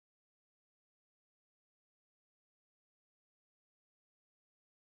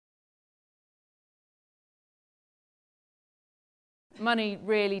money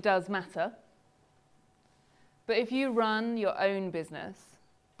really does matter. But if you run your own business,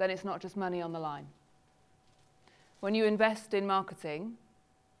 then it's not just money on the line. When you invest in marketing,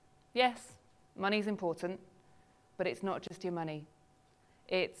 yes, money's important, but it's not just your money.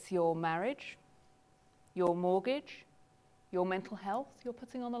 It's your marriage, your mortgage, your mental health you're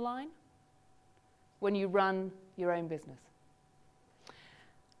putting on the line when you run your own business.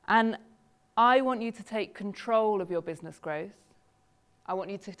 And I want you to take control of your business growth. I want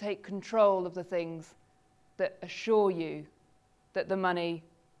you to take control of the things that assure you that the money,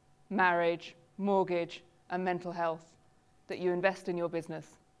 marriage, mortgage, and mental health that you invest in your business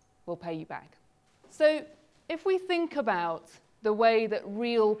will pay you back. So if we think about the way that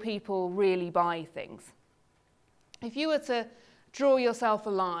real people really buy things, if you were to draw yourself a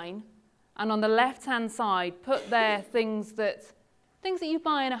line and on the left-hand side put there things that you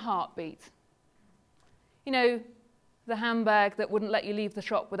buy in a heartbeat. You know, the handbag that wouldn't let you leave the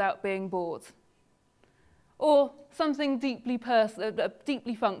shop without being bored. Or something deeply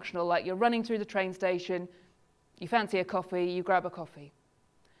functional, like you're running through the train station, you fancy a coffee, you grab a coffee.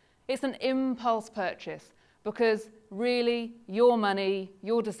 It's an impulse purchase because really your money,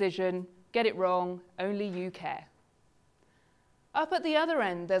 your decision, get it wrong, only you care. Up at the other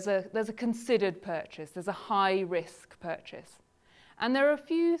end, there's a considered purchase, there's a high-risk purchase. And there are a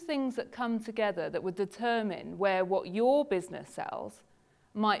few things that come together that would determine where what your business sells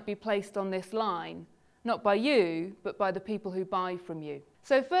might be placed on this line, not by you, but by the people who buy from you.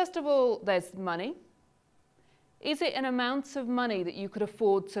 So first of all, there's money. Is it an amount of money that you could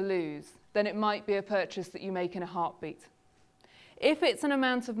afford to lose? Then it might be a purchase that you make in a heartbeat. If it's an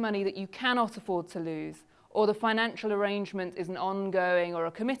amount of money that you cannot afford to lose, or the financial arrangement is an ongoing or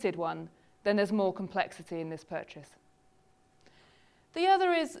a committed one, then there's more complexity in this purchase. The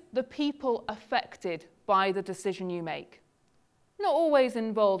other is the people affected by the decision you make. Not always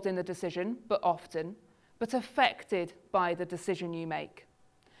involved in the decision, but often, but affected by the decision you make.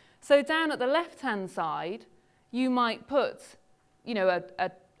 So down at the left-hand side, you might put, you know,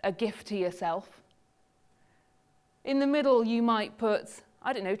 a gift to yourself. In the middle, you might put,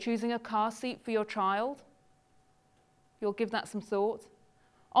 I don't know, choosing a car seat for your child. You'll give that some thought.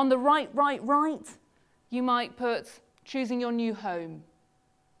 On the right, you might put choosing your new home.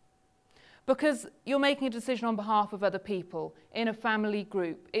 Because you're making a decision on behalf of other people, in a family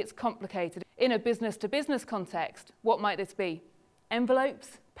group, it's complicated. In a business-to-business context, what might this be?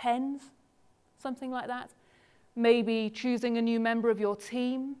 Envelopes, pens, something like that. Maybe choosing a new member of your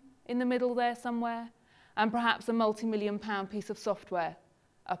team in the middle there somewhere, and perhaps a multi-million-pound piece of software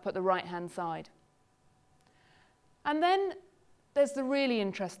up at the right-hand side. And then there's the really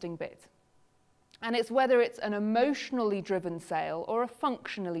interesting bit, and it's whether it's an emotionally driven sale or a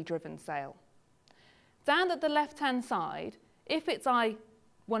functionally driven sale. Down at the left-hand side, if it's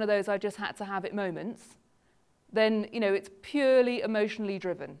one of those I just had to have it moments, then you know it's purely emotionally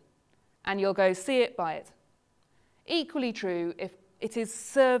driven, and you'll go see it, buy it. Equally true if it is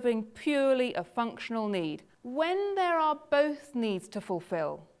serving purely a functional need. When there are both needs to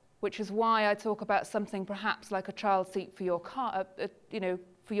fulfill, which is why I talk about something perhaps like a child seat for your car,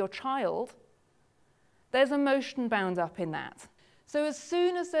 for your child, there's emotion bound up in that. So as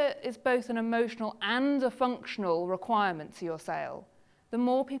soon as there is both an emotional and a functional requirement to your sale, the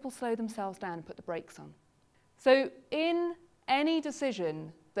more people slow themselves down and put the brakes on. So in any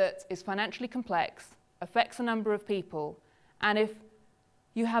decision that is financially complex, affects a number of people, and if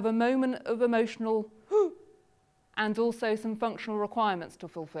you have a moment of emotional and also some functional requirements to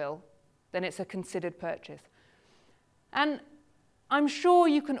fulfill, then it's a considered purchase. And I'm sure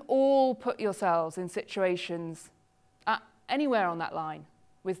you can all put yourselves in situations anywhere on that line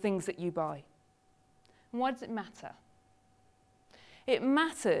with things that you buy. And why does it matter? It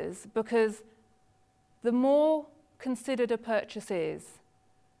matters because the more considered a purchase is,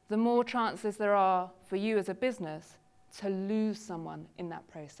 the more chances there are for you as a business to lose someone in that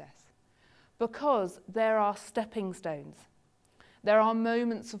process. Because there are stepping stones. There are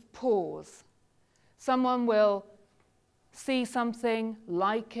moments of pause. Someone will see something,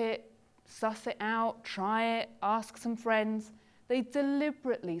 like it, suss it out, try it, ask some friends. They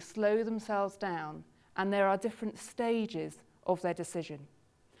deliberately slow themselves down, and there are different stages of their decision.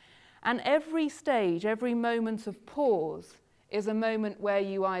 And every stage, every moment of pause is a moment where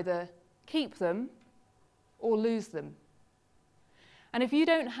you either keep them or lose them. And if you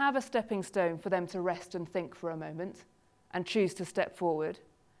don't have a stepping stone for them to rest and think for a moment and choose to step forward,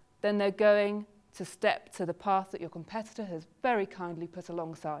 then they're going to step to the path that your competitor has very kindly put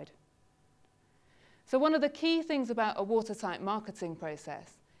alongside. So one of the key things about a watertight marketing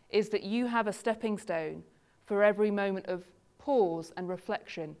process is that you have a stepping stone for every moment of pause and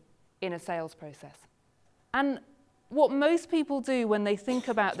reflection in a sales process. And what most people do when they think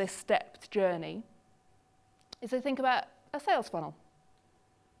about this stepped journey is they think about a sales funnel.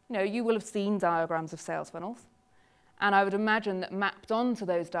 You know, you will have seen diagrams of sales funnels, and I would imagine that mapped onto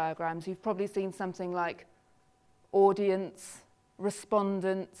those diagrams, you've probably seen something like audience,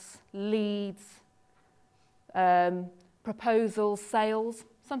 respondents, leads, proposals, sales,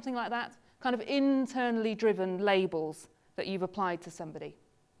 something like that, kind of internally driven labels that you've applied to somebody.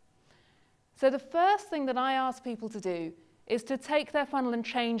 So the first thing that I ask people to do is to take their funnel and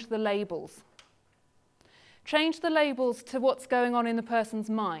change the labels. Change the labels to what's going on in the person's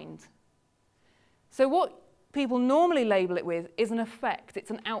mind. So what people normally label it with is an effect,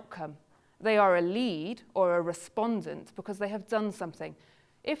 it's an outcome. They are a lead or a respondent because they have done something.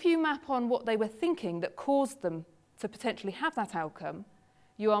 If you map on what they were thinking that caused them to potentially have that outcome,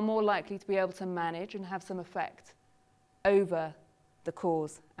 you are more likely to be able to manage and have some effect over the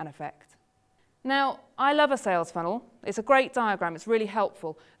cause and effect. Now, I love a sales funnel. It's a great diagram. It's really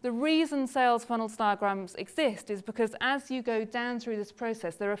helpful. The reason sales funnels diagrams exist is because as you go down through this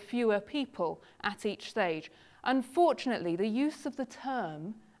process, there are fewer people at each stage. Unfortunately, the use of the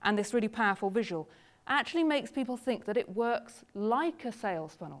term and this really powerful visual actually makes people think that it works like a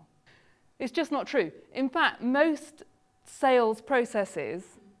sales funnel. It's just not true. In fact, most sales processes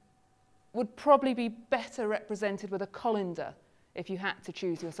would probably be better represented with a colander if you had to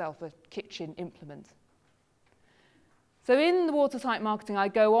choose yourself a kitchen implement. So in the Watertight marketing, I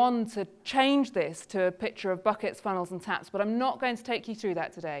go on to change this to a picture of buckets, funnels, and taps, but I'm not going to take you through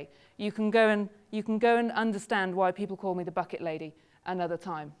that today. You can go and understand why people call me the bucket lady another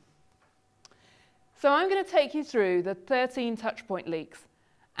time. So I'm going to take you through the 13 touchpoint leaks.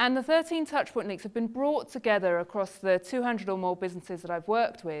 And the 13 touchpoint leaks have been brought together across the 200 or more businesses that I've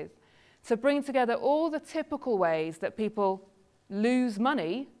worked with to bring together all the typical ways that people lose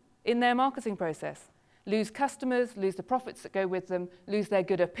money in their marketing process. Lose customers, lose the profits that go with them, lose their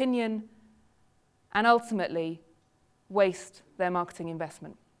good opinion, and ultimately waste their marketing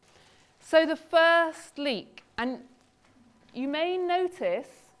investment. So the first leak, and you may notice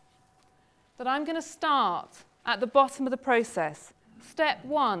that I'm going to start at the bottom of the process. Step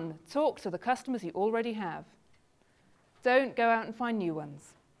 1, talk to the customers you already have. Don't go out and find new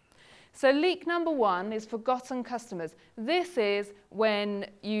ones. So leak number 1 is forgotten customers. This is when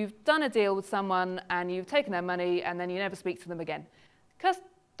you've done a deal with someone and you've taken their money and then you never speak to them again. Because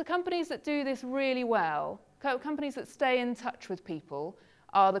the companies that do this really well, companies that stay in touch with people,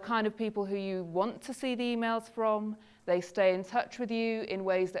 are the kind of people who you want to see the emails from. They stay in touch with you in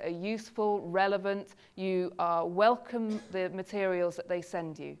ways that are useful, relevant. You welcome the materials that they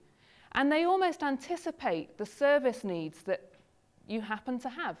send you. And they almost anticipate the service needs that you happen to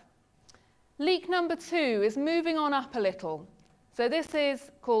have. Leak number 2 is moving on up a little. So this is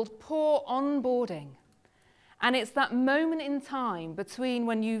called poor onboarding. And it's that moment in time between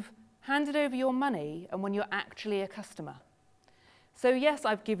when you've handed over your money and when you're actually a customer. So yes,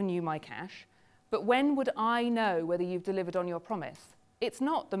 I've given you my cash, but when would I know whether you've delivered on your promise? It's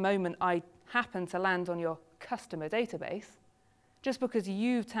not the moment I happen to land on your customer database. Just because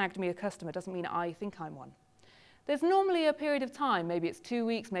you've tagged me a customer doesn't mean I think I'm one. There's normally a period of time, maybe it's 2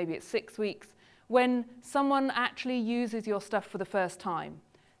 weeks, maybe it's 6 weeks, when someone actually uses your stuff for the first time,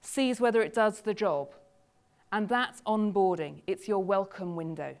 sees whether it does the job, and that's onboarding. It's your welcome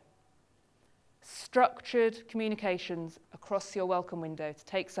window. Structured communications across your welcome window to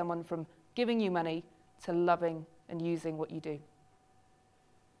take someone from giving you money to loving and using what you do.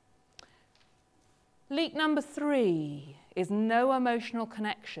 Leak number 3 is no emotional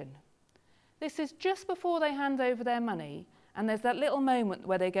connection. This is just before they hand over their money, and there's that little moment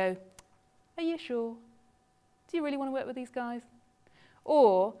where they go, "Are you sure? Do you really want to work with these guys?"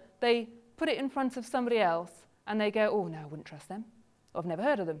 Or they put it in front of somebody else, and they go, "Oh no, I wouldn't trust them. I've never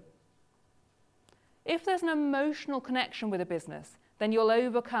heard of them." If there's an emotional connection with a business, then you'll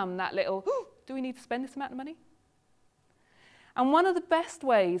overcome that little, "Oh, do we need to spend this amount of money?" And one of the best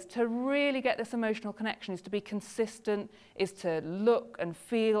ways to really get this emotional connection is to be consistent, is to look and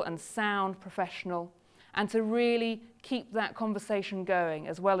feel and sound professional, and to really keep that conversation going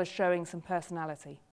as well as showing some personality.